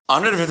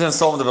115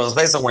 installment of Hilchos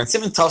Pessach. We're in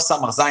Siman Tov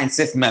Samach Zayin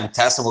Sif Mem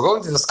Tes. So we're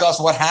going to discuss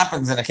what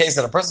happens in a case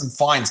that a person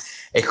finds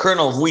a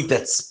kernel of wheat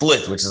that's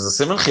split, which is a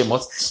Siman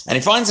Chimutz, and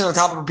he finds it on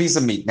top of a piece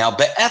of meat. Now,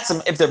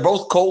 be'etzim, if they're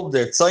both cold,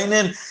 they're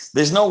tzayin,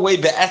 there's no way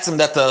be'etzim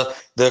that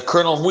the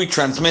kernel of wheat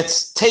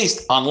transmits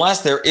taste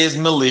unless there is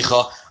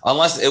melicha,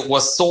 unless it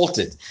was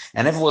salted.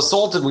 And if it was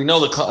salted, we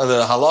know the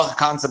halacha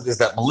concept is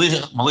that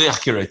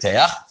meliach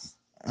kireteach,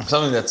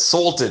 something that's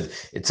salted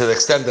to the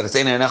extent that it's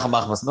ein enecha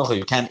machmas milcha,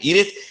 you can't eat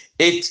it.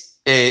 It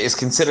is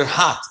considered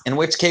hot, in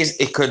which case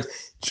it could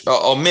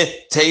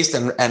omit taste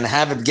and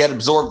have it get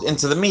absorbed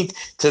into the meat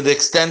to the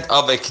extent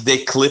of a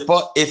k'dei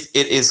klipa if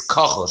it is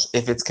kachosh,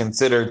 if it's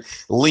considered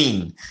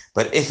lean.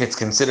 But if it's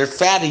considered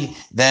fatty,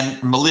 then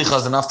melicha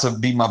is enough to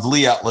be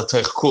mavliya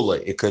l'toich kule.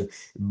 It could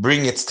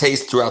bring its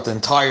taste throughout the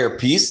entire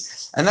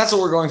piece, and that's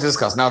what we're going to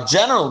discuss. Now,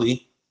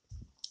 generally,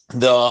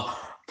 the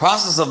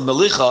process of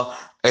melicha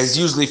is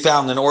usually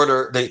found in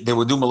order, they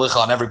would do melicha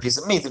on every piece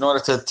of meat in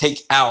order to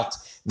take out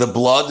the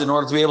blood in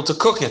order to be able to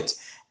cook it.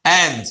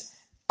 And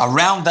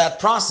around that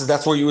process,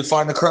 that's where you would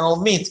find the kernel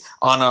of meat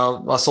on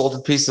a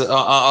salted piece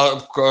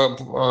of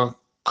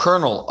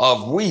kernel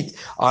of wheat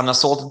on a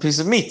salted piece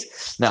of meat.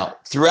 Now,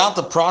 throughout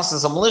the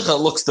process of melicha,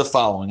 it looks the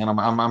following, and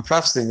I'm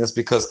prefacing this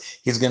because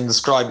he's going to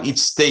describe each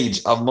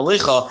stage of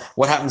melicha,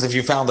 what happens if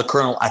you found the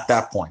kernel at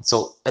that point.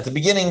 So at the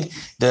beginning,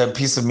 the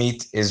piece of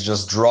meat is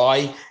just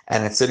dry,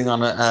 and it's sitting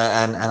on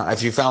and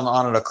if you found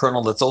on it a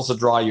kernel that's also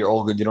dry, you're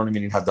all good. You don't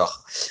even need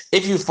hadacha.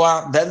 If you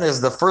found, then there's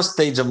the first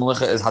stage of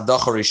melicha is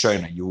hadacha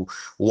rishona. You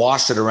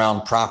wash it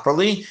around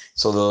properly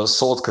so the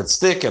salt could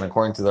stick, and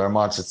according to the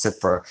Ramah, it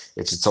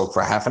should soak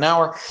for half an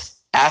hour.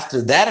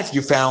 After that, if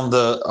you found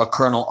a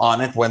kernel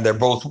on it when they're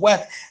both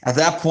wet, at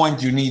that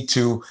point you need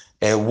to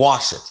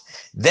wash it.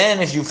 Then,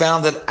 if you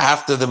found it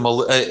after the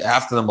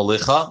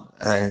melicha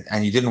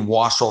and you didn't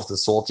wash off the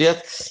salt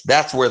yet,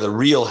 that's where the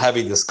real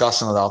heavy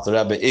discussion of the Alter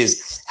Rebbe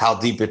is: how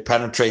deep it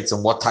penetrates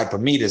and what type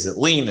of meat. Is it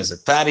lean? Is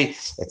it fatty?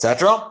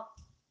 Etc.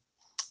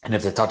 And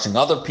if they're touching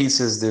other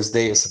pieces, there's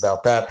deis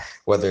about that,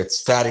 whether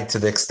it's fatty to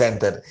the extent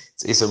that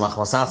it's iser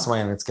machmas atzmai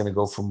and it's going to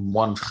go from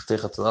one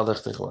chticha to another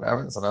chticha,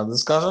 whatever. It's another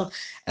discussion.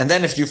 And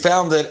then if you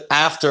found it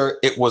after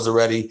it was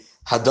already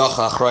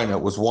hadacha achrayna,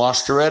 it was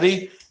washed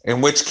already,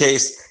 in which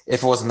case,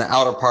 if it was in the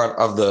outer part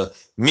of the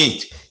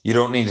meat, you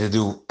don't need to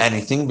do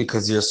anything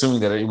because you're assuming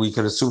that we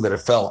could assume that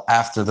it fell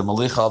after the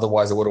melicha,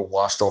 otherwise it would have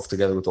washed off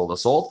together with all the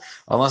salt,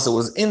 unless it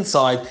was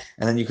inside,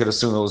 and then you could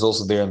assume it was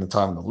also there in the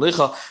time of the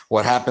melicha.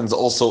 What happens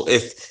also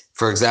if,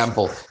 for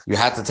example, you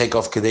had to take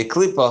off k'dei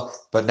klipa,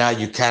 but now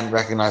you can't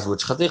recognize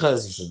which chaticha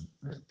is, you should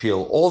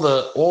peel all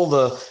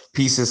the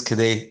pieces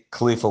k'dei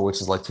klipa, which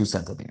is like 2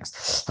 centimeters.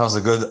 That was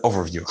a good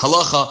overview.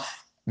 Halacha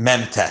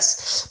Mem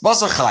Tes.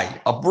 Basar Chai,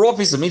 a raw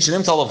piece of meat,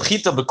 Shenimtal of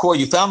Chita Bekor,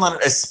 you found on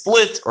it a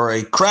split or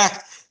a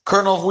cracked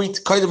kernel of wheat,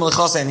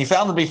 and you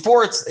found it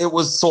before it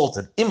was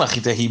salted. If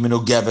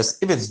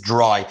it's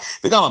dry,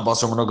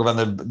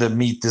 the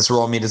meat, this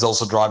raw meat is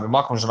also dry. In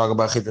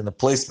the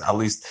place, at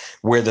least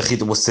where the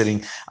chita was sitting,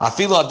 you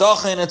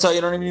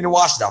don't even need to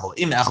wash it.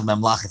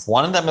 If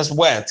one of them is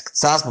wet,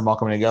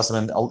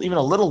 even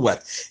a little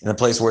wet in the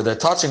place where they're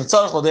touching,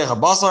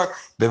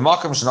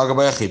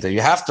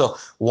 you have to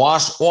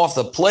wash off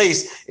the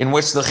place in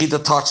which the chita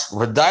touched,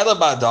 but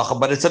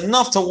it's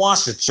enough to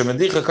wash it.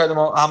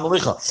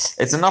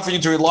 It's enough for you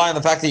to rely on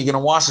the fact that you're going to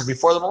wash it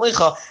before the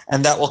melicha,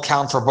 and that will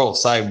count for both.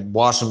 So I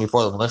wash it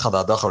before the melicha,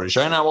 the hadacha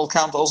rishona will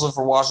count also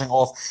for washing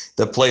off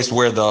the place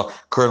where the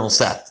kernel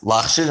sat.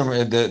 What happens if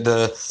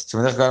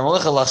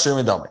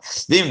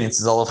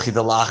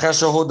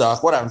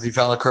you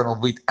found the kernel of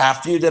wheat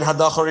after you did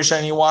hadacha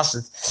rishona, you washed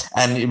it,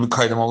 and you the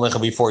melicha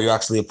before you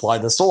actually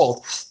applied the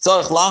salt?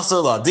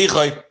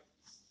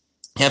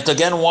 You have to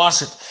again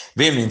wash it.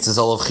 You have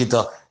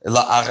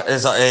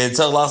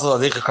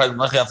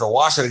to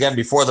wash it again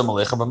before the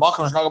melicha,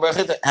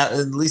 at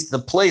least the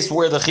place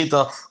where the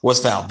chita was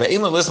found.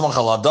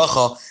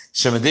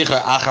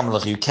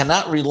 You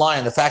cannot rely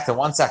on the fact that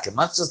 1 second,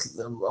 not just,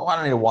 why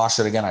do I need to wash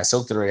it again? I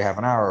soaked it already half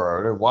an hour, or I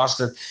already washed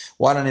it.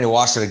 Why do I need to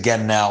wash it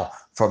again now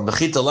from the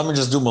chita? Let me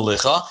just do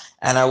melicha,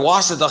 and I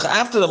wash it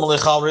after the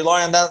melicha. I'll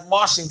rely on that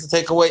washing to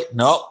take away.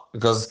 No,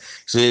 because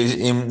you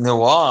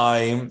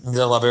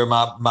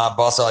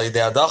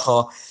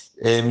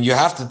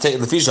have to take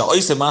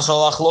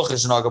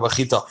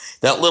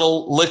that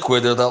little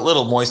liquid or that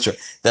little moisture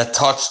that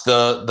touched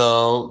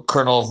the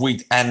kernel of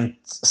wheat and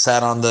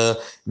sat on the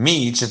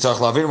meat. You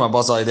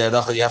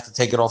have to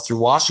take it off through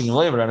washing.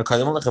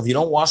 If you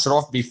don't wash it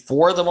off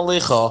before the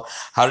melicha,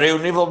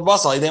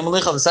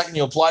 the second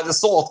you apply the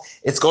salt,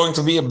 it's going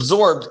to be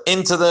absorbed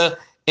into the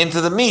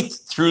meat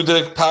through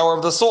the power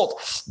of the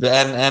salt,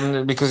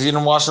 and because you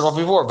didn't wash it off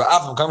before.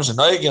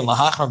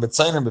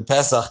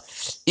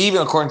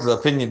 Even according to the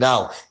opinion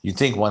now, you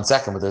think 1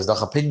 second, but there's the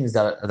opinions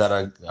that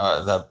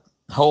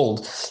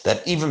hold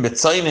that even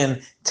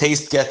betzainin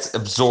taste gets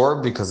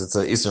absorbed because it's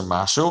a iser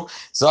mashu.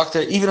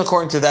 Zakter, even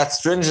according to that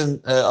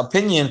stringent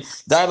opinion,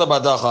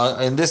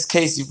 in this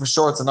case, you for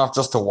sure it's enough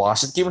just to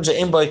wash it. It's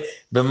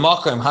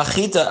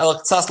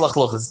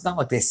not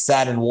like they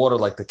sat in water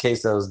like the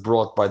case that was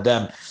brought by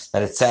them,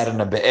 that it sat in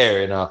a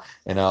be'er,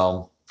 in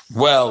a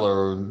well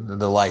or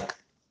the like.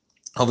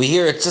 Over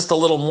here, it's just a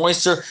little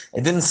moisture.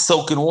 It didn't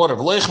soak in water.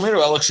 They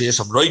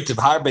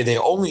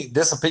only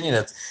this opinion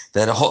that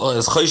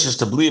is choishes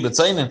to believe it's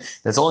saying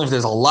that's only if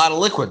there's a lot of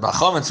liquid. And the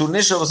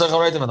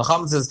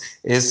chametz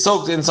is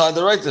soaked inside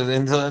the right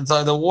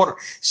inside the water.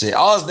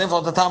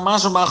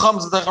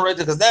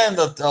 Because then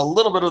a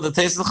little bit of the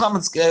taste of the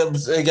chametz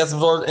gets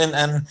absorbed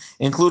and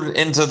included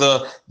into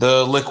the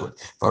liquid.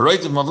 And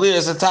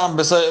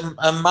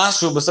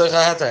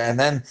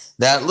then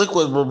that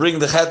liquid will bring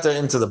the heter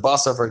into the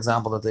basa, for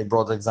example, that they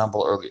brought the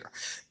example earlier.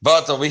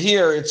 But over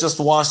here, it's just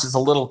washed. It's a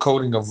little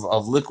coating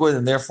of liquid,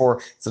 and therefore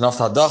it's enough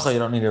hadacha. You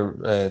don't need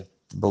to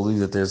believe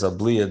that there's a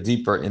blia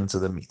deeper into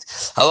the meat.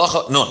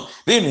 Halacha nun.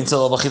 If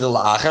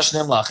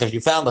you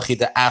found the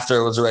chita after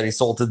it was already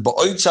salted,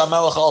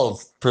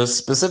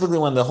 specifically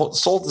when the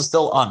salt is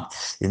still on,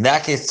 in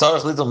that case,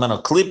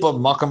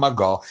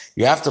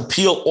 you have to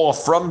peel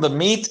off from the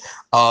meat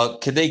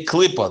kedei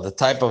klipa, the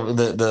type of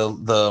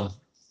the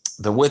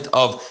width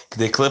of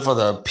the clip of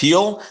the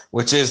peel,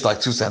 which is like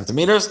 2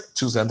 centimeters,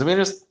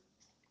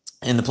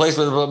 in the place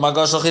where the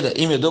magash shachita.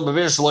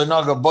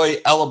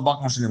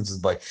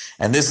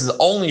 And this is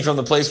only from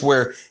the place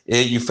where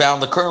you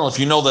found the kernel, if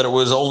you know that it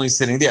was only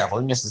sitting there.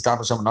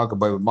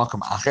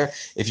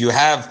 If you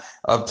have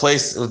a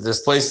place,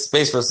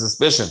 space for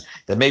suspicion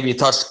that maybe it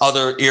touched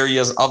other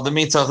areas of the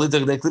meat,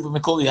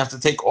 you have to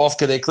take off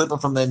kedei klipa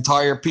from the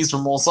entire piece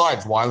from all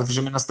sides. Why? The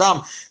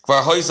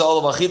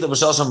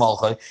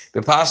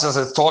Pashas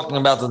is talking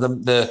about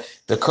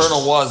the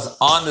kernel was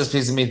on this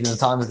piece of meat in the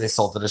time that they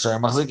salted it.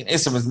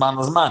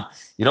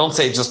 You don't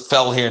say it just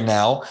fell here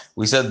now.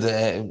 We said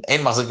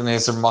ain't machzik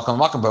iser makam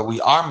makam, but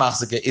we are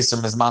machzik iser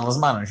mizman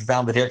lazman. And if you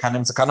found it here,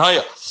 kanim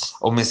tzakanoya.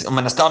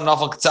 Umenastam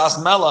nafal k'tzas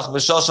melach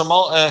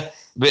v'shoshamal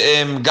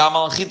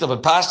gamal chita.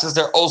 But pashtas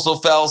there also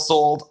fell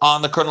salt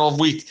on the kernel of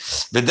wheat.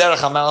 V'derech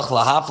hamelach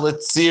lahaflet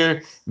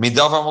tzir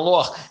midavar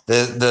maluach.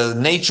 The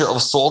nature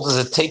of salt is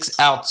it takes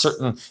out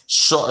certain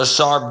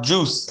sharp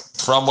juice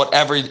from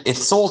whatever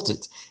it's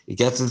salted. It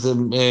gets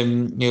into,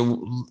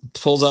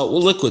 pulls out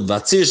liquid.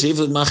 And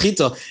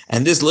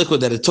this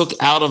liquid that it took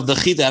out of the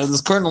chita, out of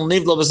this kernel,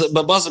 being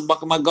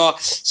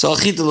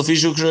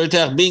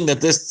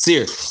that this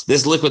tzir,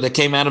 this liquid that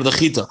came out of the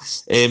chita,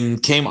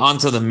 came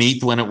onto the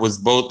meat when it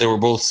was they were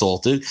both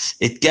salted.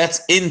 It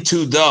gets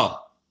into the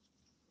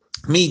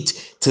meat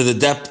to the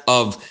depth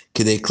of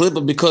kedei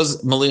klipa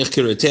because maliach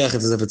kireteach,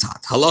 it's as if it's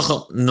hot.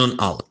 Halacha nun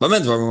aleph.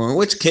 In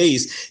which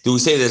case do we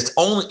say that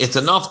it's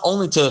enough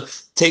only to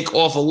take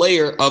off a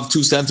layer of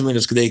 2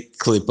 centimeters kedei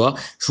klipa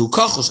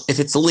if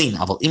it's lean.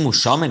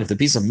 If the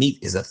piece of meat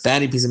is a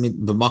fatty piece of meat,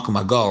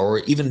 or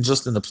even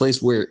just in the place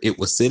where it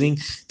was sitting,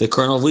 the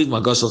kernel of wheat,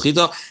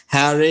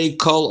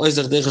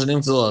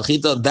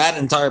 that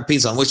entire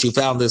piece on which you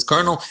found this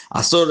kernel,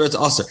 asur, it's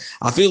asur.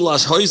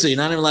 You're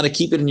not even allowed to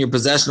keep it in your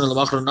possession.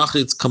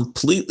 It's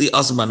completely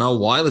asur. Now,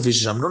 why? The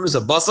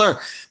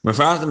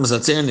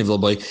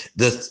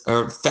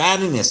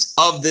fattiness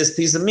of this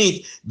piece of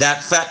meat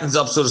that fattens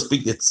up, so to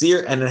speak, the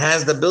tzir, and it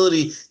has the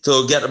ability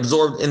to get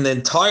absorbed in the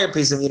entire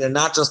piece of meat and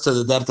not just to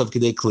the depth of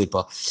kedei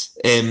klipa.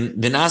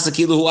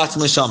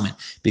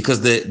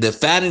 Because the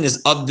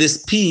fattiness of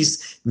this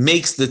piece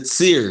makes the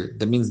tzir,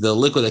 that means the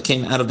liquid that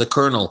came out of the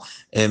kernel,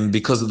 and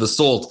because of the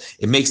salt,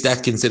 it makes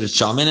that considered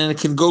shaman, and it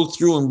can go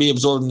through and be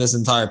absorbed in this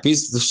entire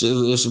piece. It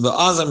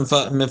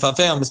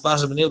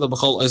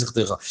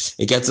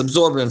gets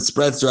absorbed and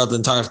spreads throughout the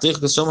entire chticha.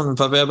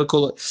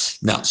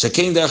 Now,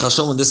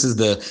 this is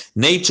the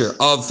nature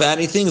of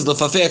fatty things.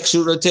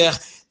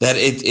 That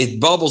it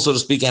bubbles, so to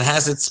speak, and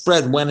has it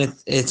spread when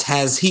it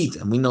has heat.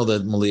 And we know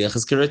that maliach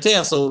is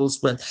kiretech, so it will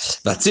spread.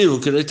 Vatziru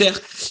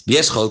kiretech.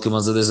 There's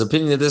an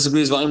opinion that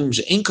disagrees.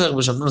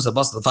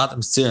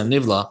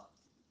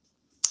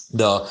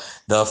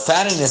 The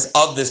fattiness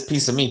of this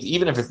piece of meat,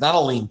 even if it's not a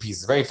lean piece,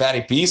 it's a very fatty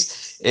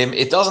piece,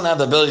 it doesn't have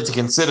the ability to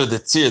consider the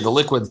tzir, the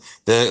liquid,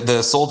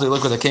 the salty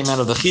liquid that came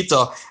out of the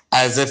chita,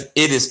 as if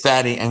it is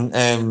fatty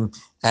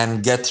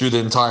and get through the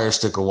entire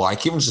stick of why.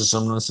 Being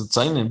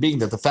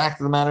that the fact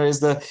of the matter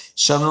is the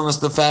shamnunas,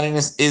 the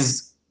fattiness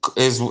is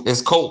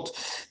cold.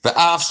 Even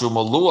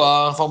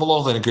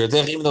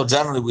though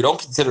generally we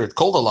don't consider it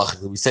cold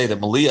halachically, we say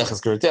that maliach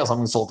is kiretech,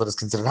 something salted is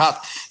considered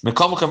hot.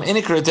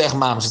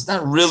 It's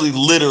not really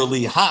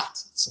literally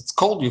hot. It's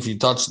cold if you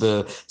touch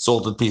the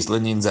salted piece,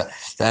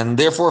 and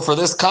therefore for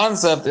this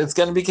concept, it's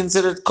going to be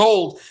considered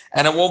cold,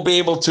 and it won't be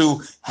able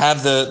to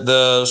have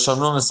the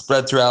shamnunas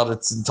spread throughout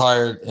its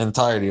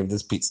entirety of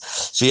this piece.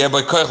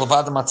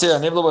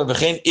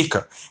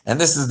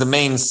 And this is the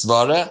main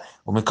svara.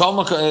 And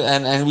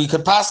we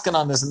could paskin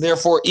on this, and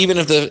therefore, even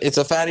if it's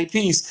a fatty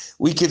piece,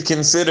 we could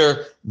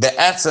consider the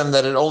etzem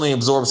that it only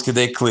absorbs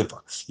kedei klipa.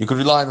 You could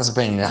rely on this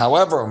opinion.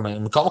 However,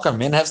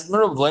 it's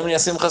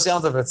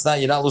not,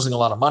 you're not losing a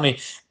lot of money,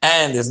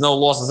 and there's no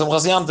loss of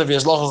simchas yom tov.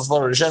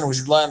 We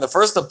should rely on the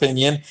first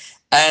opinion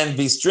and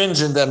be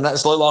stringent and not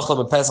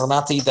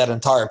to eat that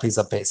entire piece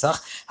of Pesach.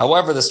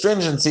 However, the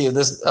stringency of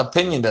this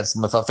opinion that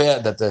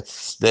the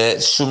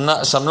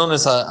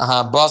shamnunis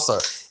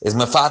ha-basar is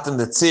mefatim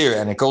the tzir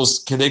and it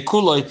goes kedei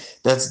kuloi,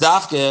 that's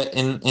dafke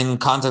in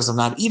context of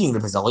not eating the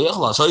Pesach.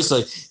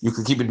 You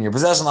could keep it in your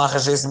possession.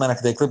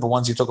 But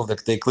once you took off the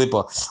kedei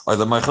klipa or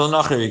the meichel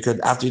nachir, you could,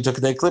 after you took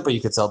kedei klipa,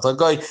 you could sell to a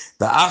guy.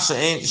 Now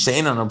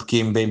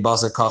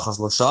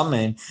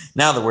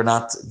that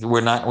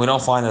we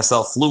don't find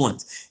ourselves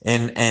fluent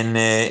in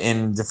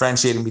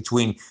differentiating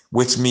between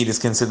which meat is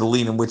considered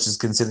lean and which is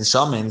considered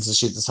shaman. It's a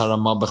shit that's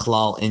harama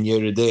bechlal in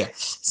Yeridea.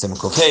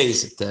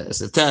 Simkofes, it's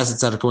a test,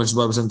 it's at a coincidence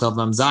by percent of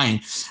them zayin.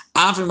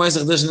 After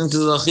Ma'aseh addition into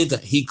the chita,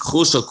 he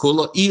kusha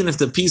kula, even if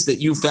the piece that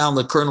you found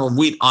the kernel of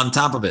wheat on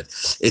top of it,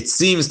 it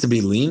seems to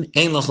be lean.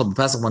 Ein lachla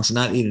b'Pesach, one should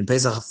not eat in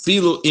Pesach.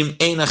 Filu im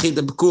ein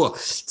achita b'kua,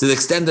 to the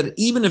extent that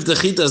even if the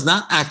chita is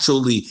not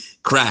actually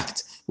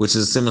cracked, which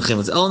is simchim,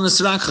 it's el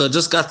nisrakha,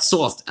 just got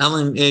soft.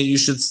 You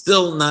should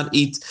still not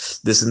eat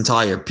this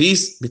entire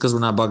piece because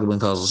we're not bugged when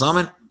kazal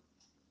shaman.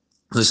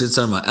 Unless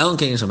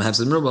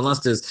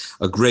there's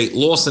a great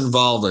loss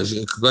involved,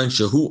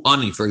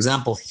 for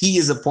example, he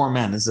is a poor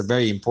man. This is a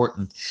very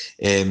important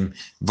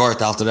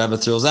vart Alter Rebbe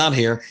throws out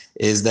here,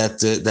 is that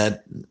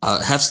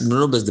hefsed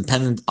merubah is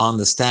dependent on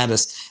the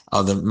status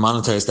of the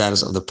monetary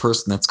status of the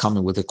person that's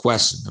coming with a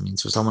question. I mean,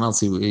 for someone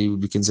else, he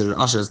would be considered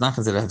usher. It's not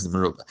considered hefsed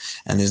merubah,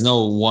 and there's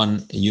no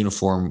one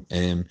uniform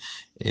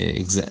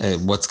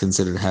what's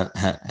considered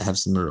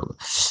hefsed merubah.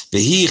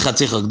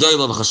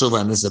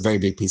 And this is a very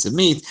big piece of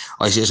meat,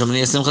 or it's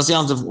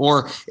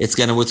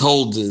going to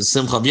withhold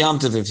simcha of Yom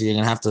Tov if you're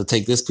going to have to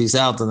take this piece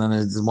out, and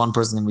then one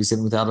person going to be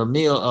sitting without a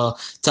meal.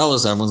 Tell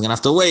us, everyone's going to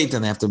have to wait,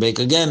 and they have to bake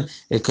again,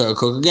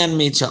 cook again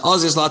meat. In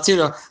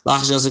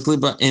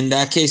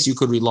that case, you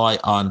could rely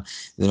on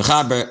the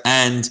mechaber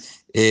and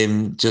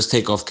just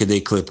take off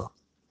kedei klipa.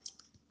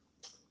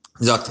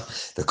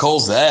 The kol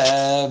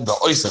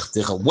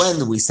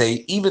when we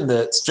say even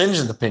the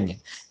stringent opinion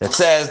that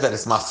says that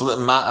it's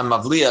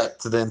mavliya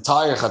to the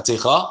entire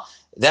chaticha,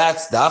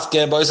 that's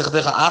dafke b'oisach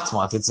ticha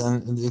atma. If it's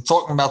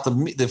talking about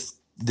the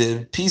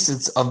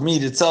pieces of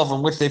meat itself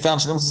in which they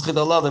found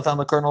they found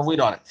the kernel of wheat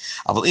on it.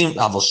 All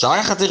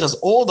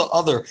the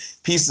other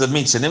pieces of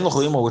meat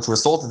which were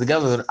salted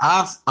together,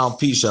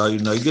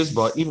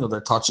 but even though they're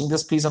touching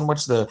this piece on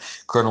which the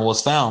kernel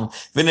was found,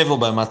 and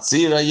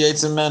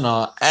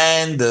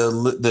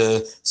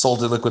the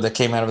salted liquid that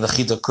came out of the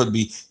chita could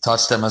be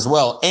touched them as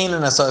well.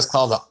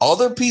 The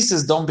other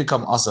pieces don't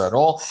become asar at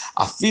all.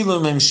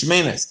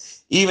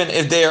 Even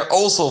if they are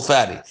also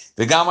fatty.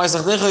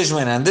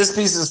 And this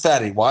piece is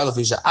fatty.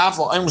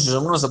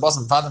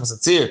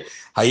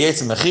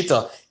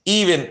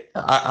 Even,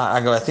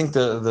 I think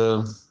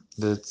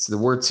the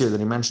words here that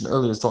he mentioned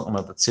earlier is talking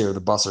about the tzir, the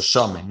basar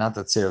shamin, not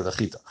the tzir of the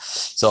chita.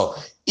 So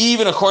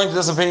even according to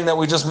this opinion that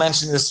we just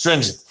mentioned is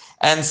stringent,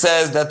 and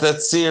says that the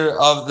tzir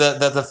of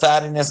the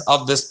fattiness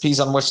of this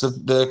piece on which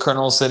the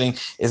kernel is sitting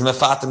is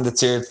mefatim the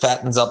tzir, it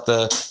fattens up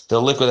the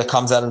liquid that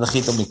comes out of the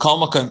chita.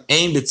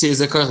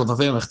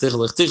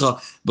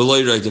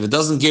 If it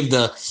doesn't give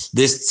this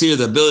tzir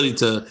the ability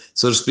to,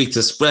 so to speak,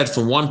 to spread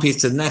from one piece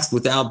to the next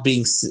without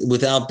being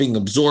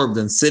absorbed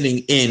and sitting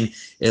in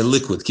a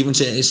liquid. Being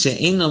that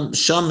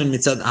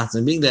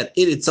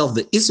it itself,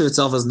 the iser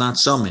itself, is not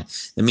shaman.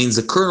 It means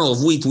the kernel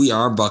of wheat we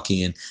are bucking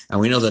in, and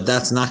we know that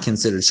that's not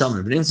considered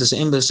shaman. Hence,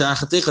 all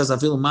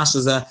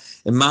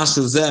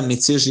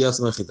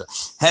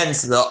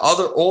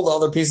the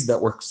other pieces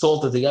that were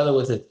salted together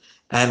with it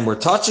and we're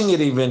touching it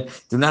even,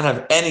 do not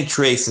have any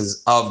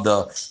traces of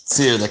the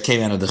tzir that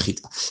came out of the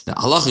chita. Now,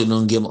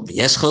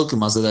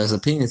 there's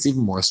opinion it's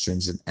even more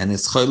stringent, and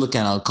it's choyluk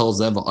and al-kol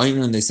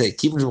zeh, and they say,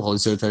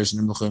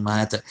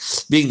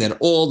 being that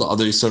all the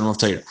other Yisurim of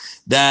Torah,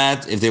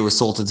 that if they were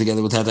salted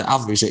together with heter,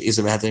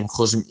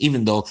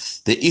 even though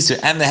the Isur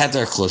and the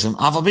heter are chlushim,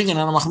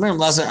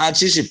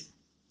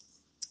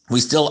 we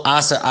still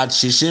aser ad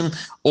shishim,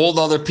 all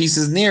the other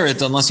pieces near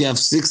it, unless you have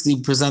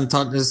 60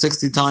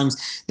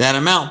 times that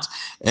amount.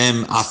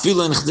 Even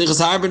if there's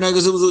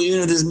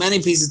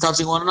many pieces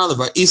touching one another,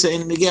 but and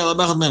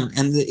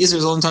the Isra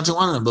is only touching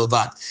one another.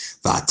 But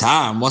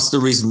what's the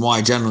reason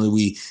why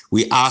generally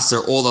we aser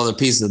all the other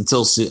pieces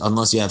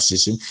unless you have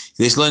shishim?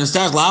 You shouldn't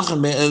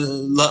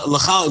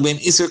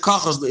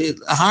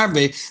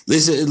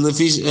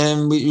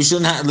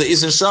have the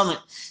Isra shaman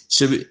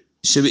should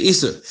be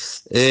Isur.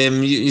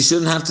 You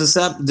shouldn't have to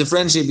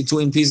differentiate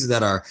between pieces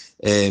that are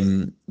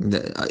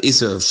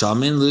Isur of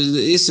Shaman,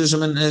 the Isur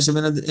Shaman,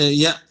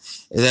 the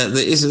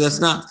Isur that's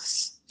not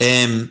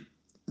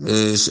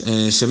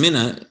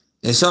Shamina.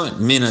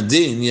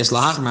 Minadin, yes,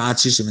 lahachmer at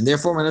shishim, and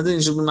therefore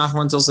minadin should be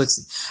machmer until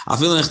 60. I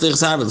feel like because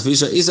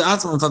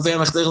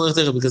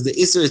the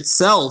iser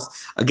itself,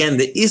 again,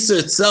 the iser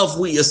itself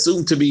we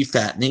assume to be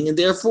fattening, and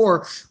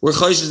therefore we're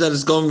choishes that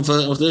it's going for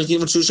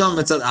shusham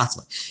mitzad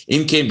atzma.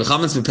 In came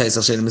bechametz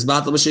b'pesach shenim is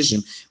batal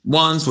b'shishim.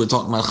 Once we're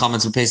talking about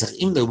chametz b'pesach,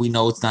 even though we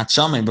know it's not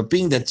shaman, but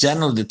being that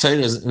generally the Torah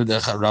is the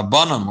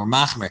rabbanim or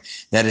machmer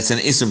that it's an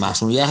iser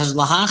machmer, yachash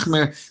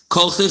lahachmer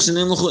kol chich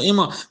shenimlchu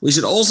ima. We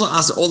should also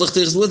ask all the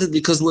chichs with it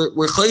because we're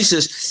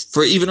choishes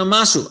for even a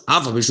mashu.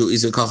 Ava b'shu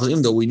iser kachos,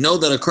 even though we know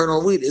that a kernel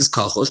of wheat is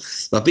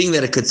kachos, but being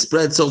that it could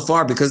spread so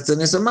far because it's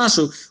an iser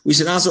mashu, we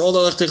should answer all the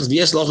other chichs.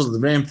 V'yesh lochos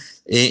l'brem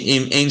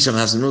in ein sham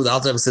has the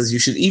Alter says you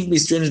should even be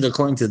stringent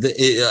according to the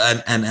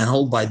and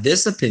hold by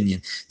this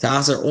opinion to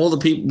answer all the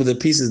people with the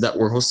pieces that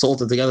were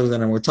salted together with it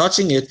and we're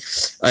touching it,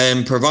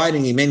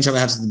 providing a main sham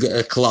has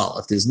a klal.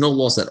 If there's no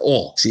loss at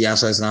all,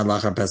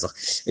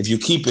 if you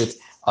keep it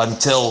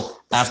until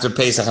after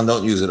Pesach and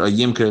don't use it, or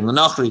Yimker in the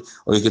Nachri,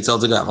 or you could tell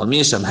to go.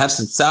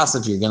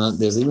 If you're gonna,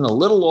 there's even a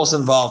little loss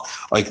involved,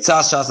 or it's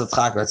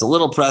a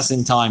little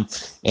pressing time,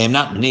 and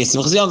not but it's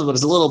a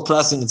little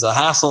pressing. It's a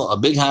hassle, a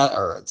big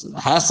it's a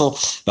hassle.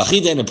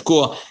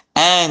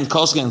 And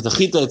koshken, the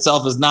chita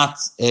itself is not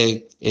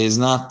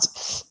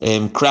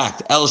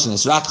cracked. You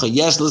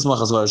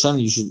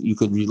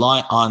could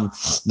rely on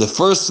the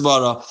first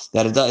svara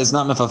that it is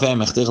not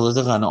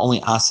mefafeh and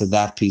only answer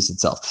that piece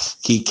itself.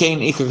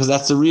 Because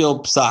that's the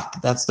real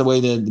psak. That's the way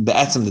the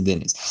be'etzim the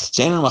din is.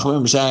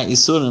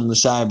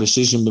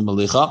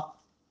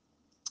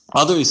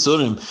 Other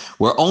isurim,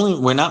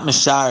 we're not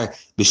mashar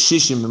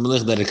b'shishim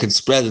b'melich that it could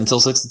spread until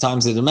 60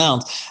 times the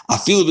amount. I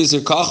feel b'isir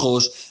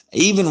kachosh,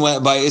 even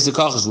by Isser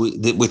Kachos,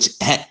 which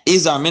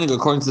is our minig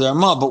according to the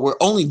Ramah, but we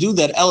only do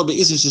that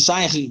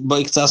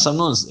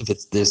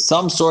if there's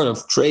some sort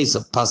of trace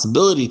of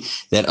possibility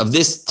that of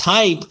this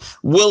type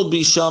will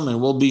be shaman,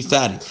 will be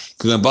fatty.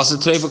 Being that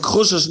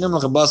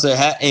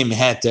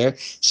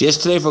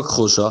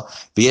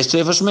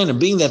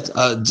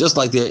just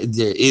like there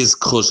is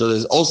chusha,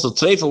 there's also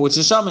treifa which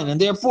is shaman, and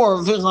therefore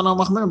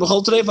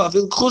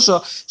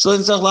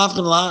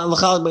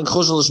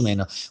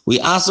we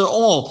answer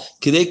all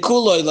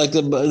like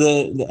the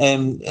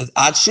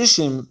ad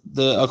shishim,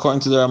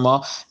 according to the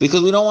Ramah,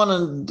 because we don't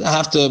want to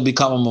have to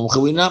become a mumcha.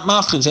 We're not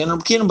mafchin.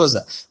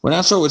 We're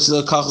not sure which is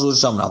a kachos or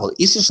shaman.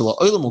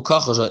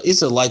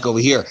 Is like over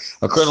here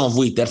a kernel of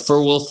wheat that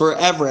will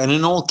forever and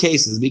in all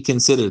cases be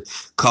considered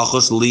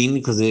kachos lean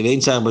because it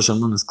ain't shaman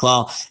b'shamun is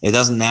klal. It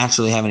doesn't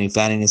naturally have any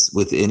fattiness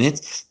within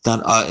it.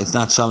 It's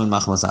not shaman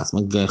machmas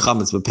atzma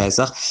chametz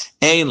b'pesach.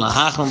 Ein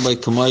lahachman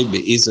b'kamoy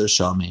be'iser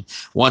shaman.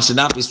 One should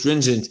not be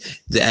stringent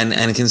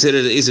and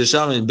consider the iser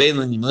shaman not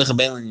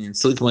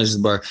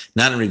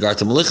in regard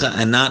to malicha,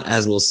 and not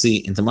as we'll see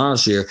in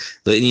tomorrow's year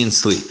the Indian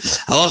sleep.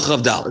 Halacha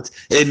of Dalit,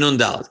 Nun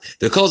Dalit.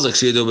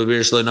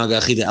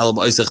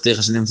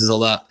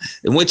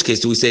 In which case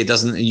do we say it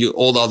doesn't?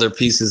 All the other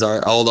pieces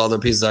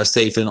are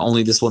safe, and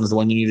only this one is the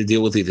one you need to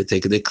deal with. Either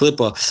take the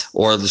klippa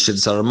or the shit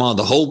sarama,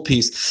 the whole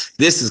piece.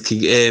 This is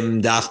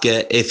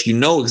dafke. If you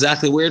know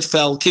exactly where it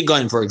fell,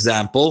 kigoin, for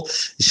example,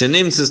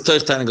 shanim says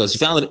goes. You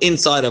found it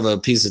inside of a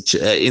piece of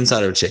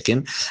inside of a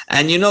chicken,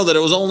 and you know that it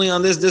was only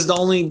on this is the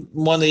only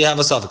one that you have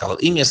a suffix. If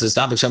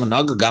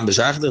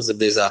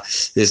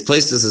there's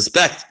place to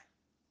suspect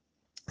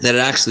that it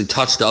actually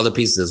touched the other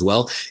pieces as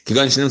well. You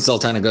found this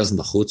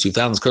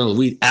kernel of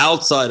wheat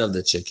outside of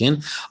the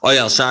chicken, or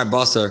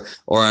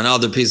on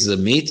other pieces of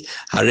meat.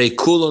 All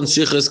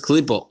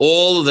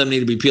of them need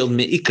to be peeled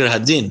me'ikr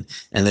hadin.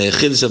 And the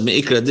chiddush of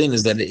me'ikr hadin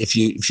is that if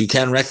you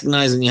can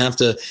recognize and you have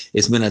to,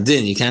 it's min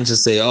hadin. You can't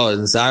just say, oh,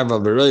 it's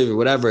zarva, beroiv, or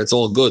whatever, it's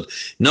all good.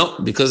 No,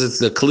 because it's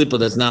the klipa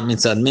that's not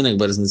mitzad minig,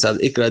 but it's mitzad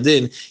ikr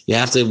hadin, you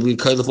have to be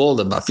cut off all of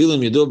them.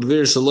 You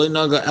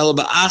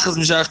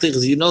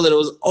know that it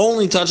was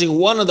only touching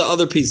one of the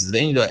other pieces.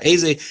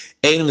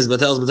 It's not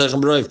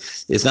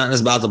as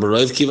batal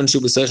baroiv.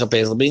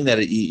 Being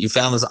that you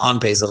found this on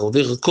Pesach, all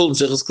the need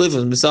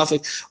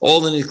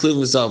kliv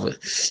misafik.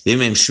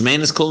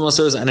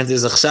 And if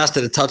there's a chashash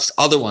that it touched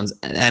other ones,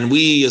 and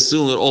we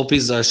assume that all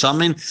pieces are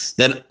shamin,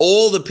 then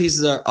all the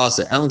pieces are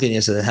aser.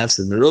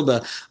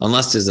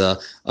 Unless there's a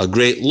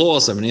great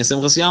loss. In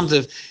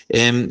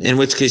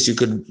which case you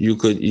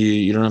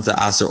don't have to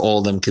aser all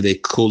of them.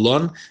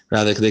 Kulon,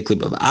 rather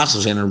klip of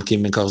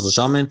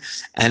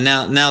and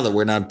now that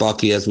we're not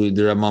baki, as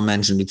the Ramah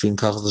mentioned, between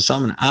kachos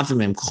l'shaman,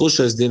 afimim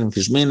kchushas dinim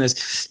kishmenes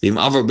bim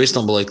avar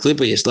bishlam b'loy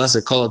klipa yesh lesser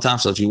kol hatam.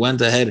 So if you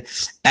went ahead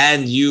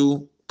and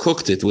you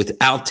cooked it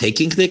without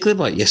taking the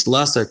klipa, yesh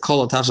lesser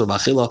kol hatam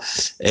b'achila.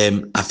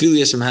 Afil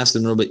yeshem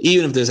hafsim roba.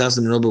 Even if there's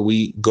hafsim roba,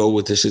 we go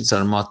with the shit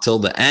sarma till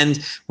the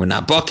end. We're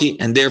not baki,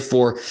 and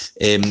therefore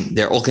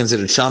they're all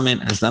considered shaman,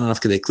 and it's not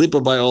enough kedei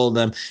klipa by all of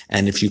them.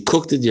 And if you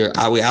cooked it,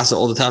 we ask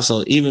all the time.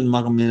 So even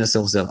what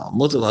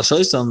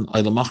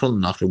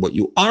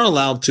you are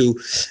allowed to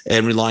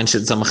rely on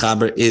shit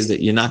samachaber is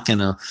that you're not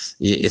gonna.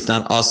 It's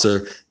not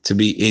usher to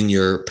be in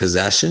your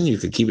possession. You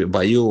could keep it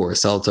by you or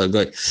sell it to a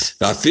guy.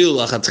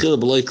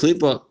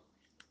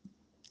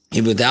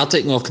 Without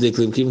taking off being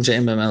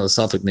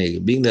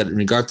that in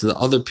regard to the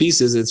other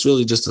pieces, it's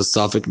really just a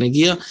suffix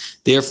negia.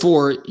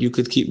 Therefore, you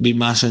could be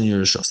mashan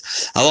your rishos.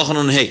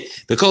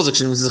 Because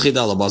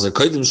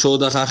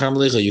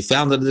you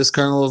found that this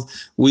kernel of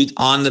wheat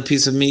on the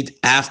piece of meat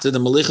after the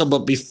malicha,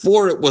 but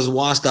before it was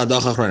washed. You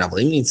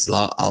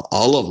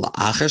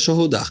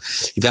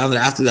found it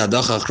after the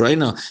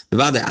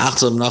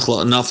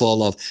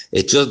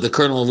it just the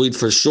kernel of wheat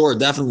for sure,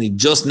 definitely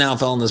just now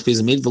fell on this piece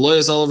of meat. It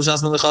was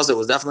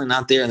definitely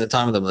not there in the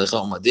time of the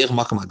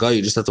melicha.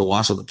 You just have to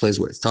wash out the place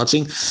where it's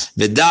touching.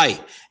 V'dai,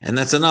 and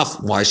that's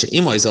enough. Why should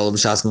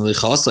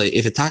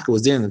if a taka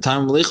was there in the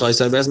time of melicha,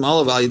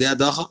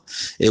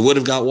 it would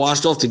have got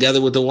washed off together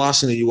with the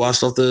washing that you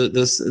washed off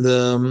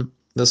the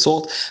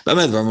salt. But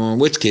in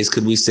which case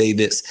could we say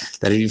this?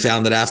 That if you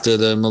found it after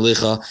the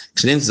malicha,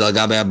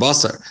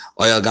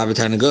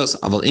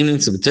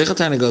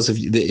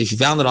 if you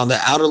found it on the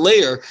outer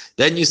layer,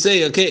 then you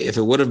say, okay, if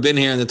it would have been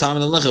here in the time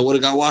of the malicha, it would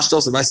have got washed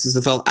off. So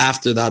it fell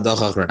after the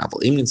hadacha.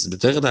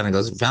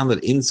 If you found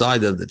it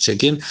inside of the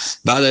chicken,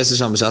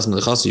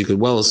 so you could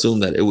well assume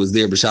that it was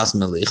there b'shas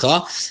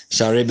malicha.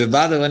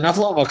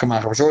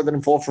 For sure, it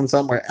didn't fall from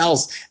somewhere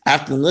else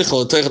after the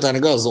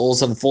malicha. All of a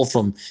sudden fall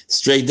from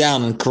straight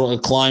down and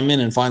climb in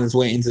and find its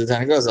way into the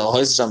Tanagos.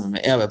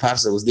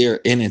 It was there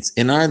in its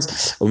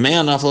innards.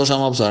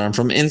 And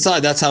from inside,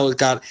 that's how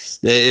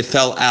it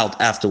fell out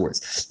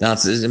afterwards. Now,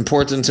 it's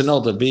important to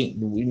note that we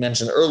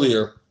mentioned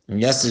earlier,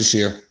 yesterday's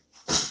year,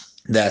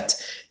 that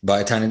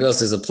by Tanagos,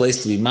 there's a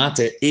place to be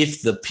mater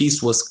if the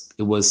piece was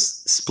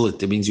split.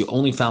 That means you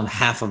only found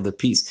half of the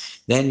piece.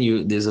 Then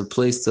there's a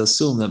place to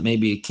assume that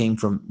maybe it came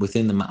from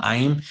within the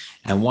ma'ayim,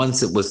 and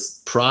once it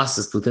was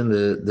processed within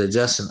the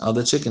digestion of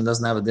the chicken,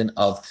 doesn't have a din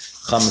of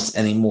chametz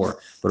anymore.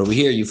 But over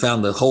here, you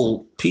found the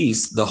whole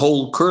piece, the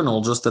whole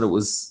kernel, just that it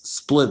was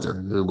split or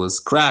it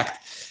was cracked.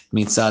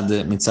 Mitzad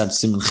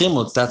siman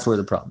chimutz, that's where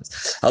the problem is.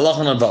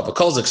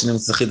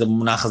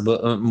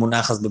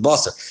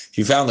 If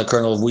you found the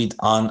kernel of wheat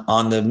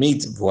on the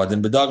meat, if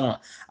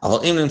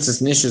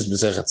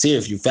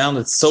you found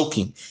it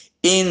soaking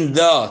in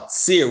the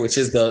tzir, which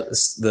is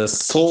the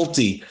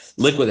salty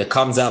liquid that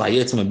comes out,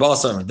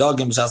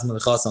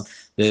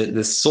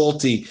 the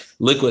salty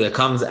liquid that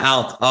comes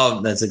out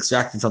that's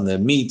extracted from the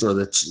meat or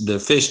the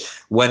fish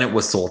when it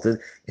was salted.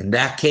 In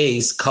that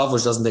case,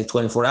 coverage doesn't take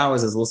 24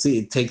 hours, as we'll see.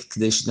 It takes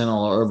the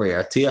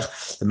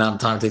amount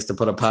of time it takes to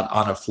put a pot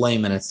on a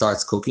flame and it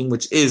starts cooking,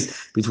 which is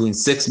between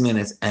 6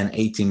 minutes and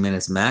 18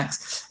 minutes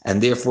max,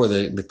 and therefore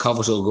the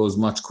coverage goes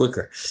much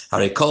quicker. All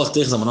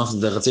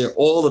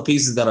the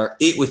pieces that are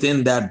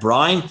within that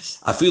brine,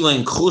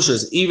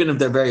 even if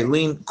they're very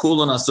lean,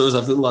 you're not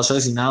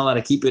allowed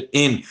to keep it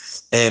in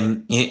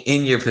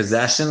your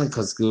possession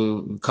because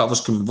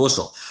kavash can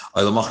bushel.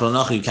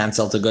 You can't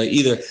sell to guy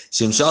either.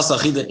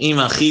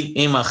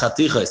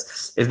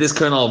 If this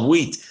kernel of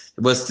wheat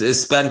was to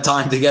spend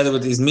time together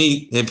with these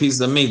pieces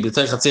of meat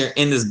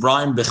in this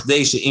brine, if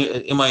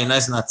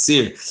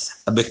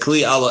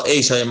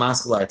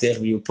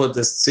you put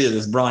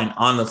this brine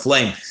on the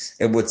flame,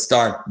 it would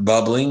start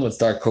bubbling, would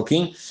start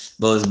cooking.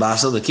 The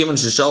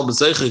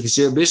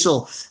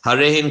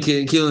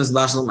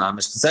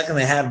second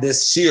they have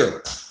this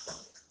shear,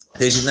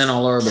 they should then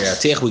all over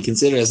we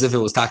consider as if it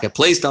was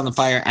placed on the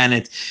fire and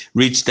it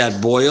reached that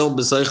boil,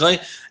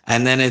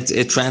 and then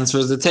it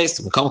transfers the taste.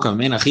 If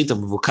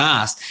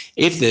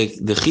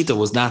the chita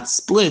was not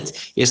split,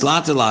 even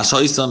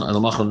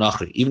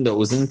though it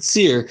was in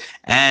tzir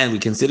and we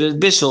consider it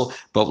bishul,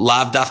 but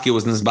lav dafki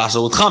was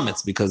nisbashal with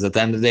chametz, because at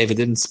the end of the day, if it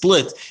didn't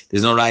split,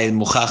 there's no raya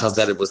muchachas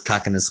that it was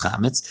kakenes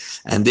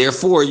chametz, and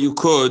therefore you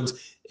could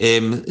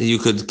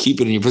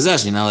keep it in your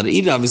possession. You're not allowed to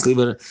eat it, obviously,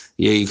 but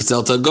you could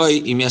sell to a goy.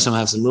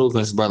 Have some rule.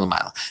 Now,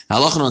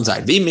 what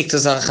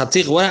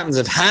happens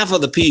if half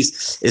of the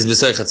piece is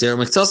b'soy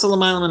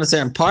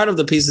chatzir, and part of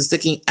the piece is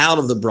sticking out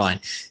of the brine?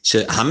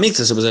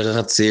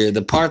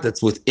 The part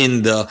that's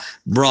within the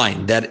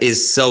brine that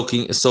is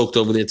soaked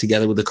over there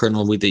together with the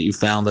kernel of wheat that you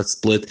found that's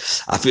split.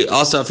 You're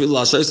not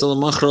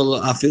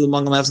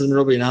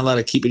allowed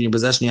to keep it in your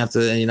possession.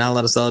 You're not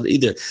allowed to sell it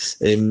either,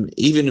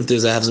 even if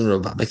there's a hefzim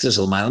rubah.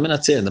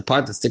 And the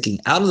part that's sticking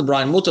out of the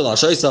brine,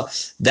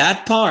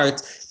 that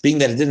part, being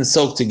that it didn't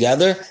soak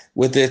together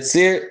with the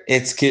tzir,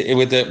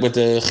 with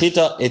the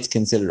chita, it's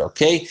considered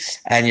okay,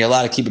 and you're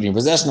allowed to keep it in your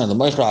possession. Even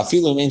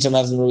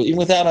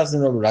without having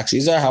rubber,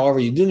 however,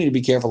 you do need to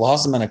be careful. You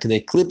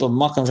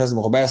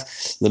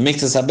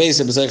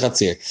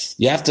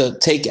have to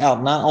take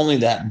out not only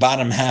that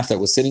bottom half that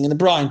was sitting in the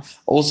brine,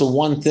 also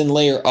one thin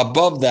layer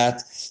above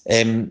that,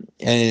 and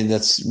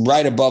that's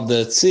right above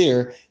the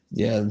tzir.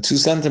 2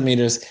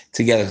 centimeters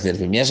together. If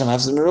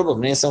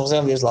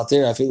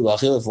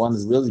one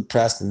is really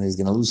pressed and he's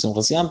going to lose some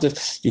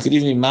chasiyamtiv, you could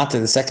even be mata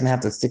the second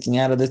half that's sticking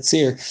out of the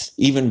tzir,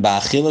 even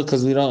ba'achila,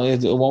 because it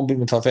won't be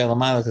mifafei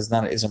l'mayla because it's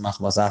not an iser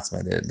machmas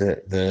atzmai.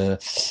 The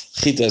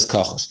chita is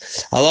kochosh.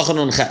 Halacha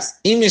nun ches.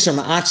 Im yisha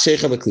ma'at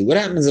shecha b'kli. What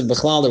happens if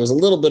b'chlal there was a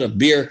little bit of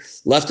beer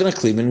left in a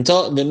kli? When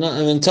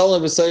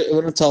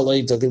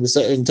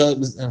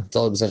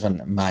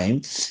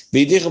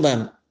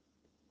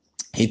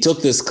he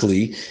took this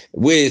kli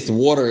with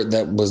water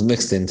that was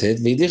mixed into it,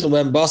 and he did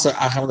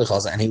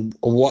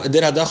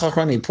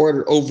hadachachran. He poured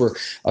it over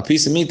a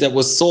piece of meat that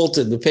was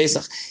salted with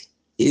Pesach.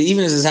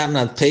 Even as this happened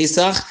at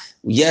Pesach,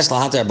 yes,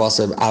 lahatar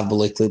basar av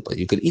b'lei, but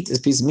you could eat this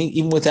piece of meat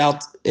even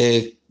without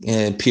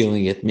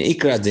peeling it.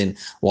 Me'ikra din.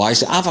 Why?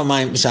 Even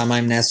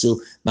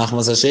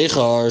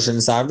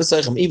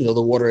though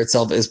the water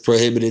itself is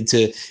prohibited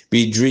to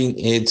drink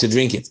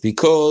it,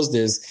 because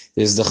there's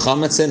the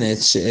chametz in it,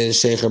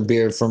 sheikha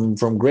beer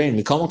from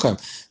grain,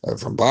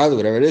 from barley,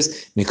 whatever it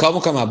is. The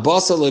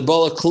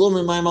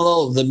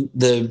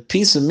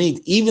piece of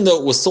meat, even though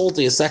it was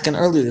salty a second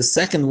earlier, the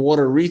second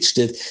water reached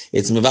it,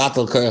 it's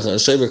mevatel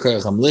shever,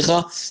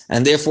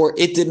 and therefore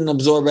it didn't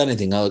absorb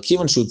anything.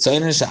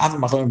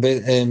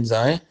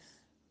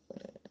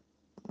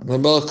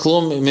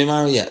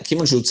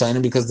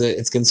 Because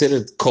it's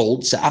considered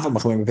cold. Even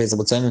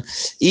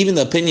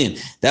the opinion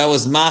that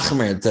was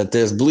machmer that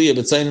there's bliya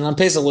b'tzayin on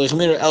Pesach,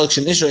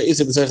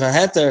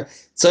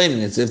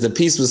 if the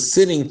piece was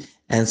sitting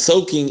and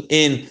soaking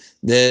in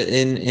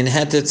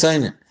heter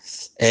tzayin.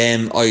 Or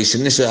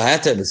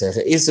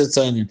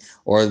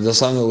the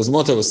song that was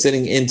mutter was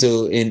sitting in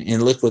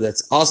liquid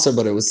that's also,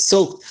 but it was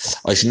soaked.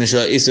 Or the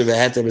isra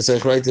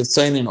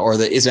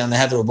and the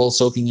heter were both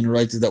soaking in a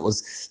right that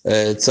was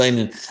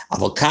tzainin.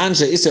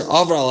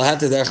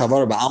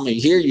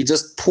 Here you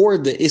just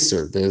poured the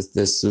isra,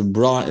 this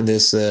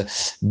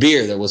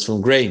beer that was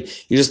from grain.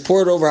 You just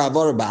poured over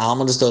havara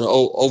ba'alma, just an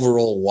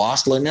overall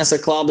wash. All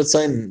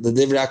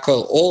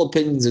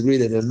opinions agree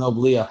that there's no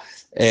bliya.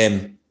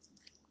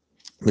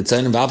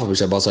 Even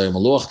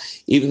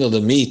though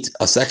the meat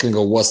a second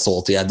ago was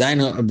salty,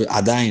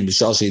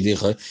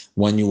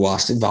 when you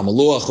washed it,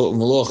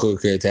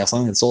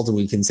 something that's salty,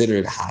 we consider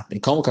it hot.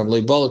 It's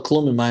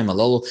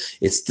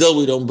still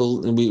we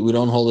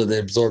don't hold it. It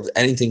absorbs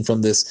anything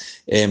from this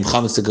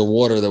chametz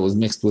water that was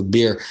mixed with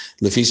beer.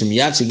 As soon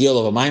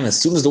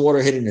as the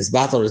water hit it in his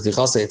battle,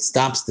 it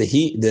stops the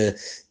heat, the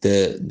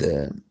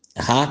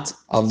hot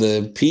of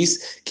the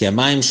piece. The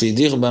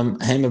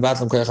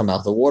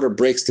water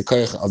breaks the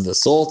koich of the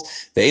salt.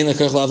 It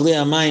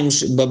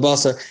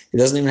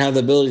doesn't even have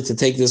the ability to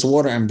take this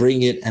water and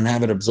bring it and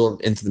have it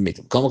absorbed into the meat.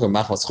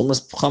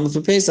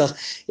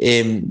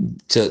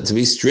 To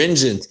be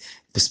stringent,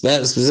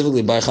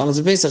 specifically by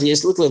chametz Pesach,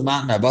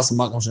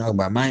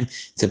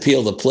 to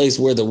peel the place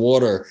where the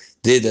water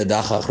did the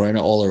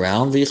dachach all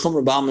around. You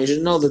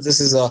should know that this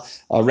is a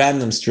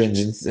random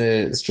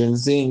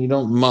stringency, and you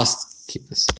don't must keep this.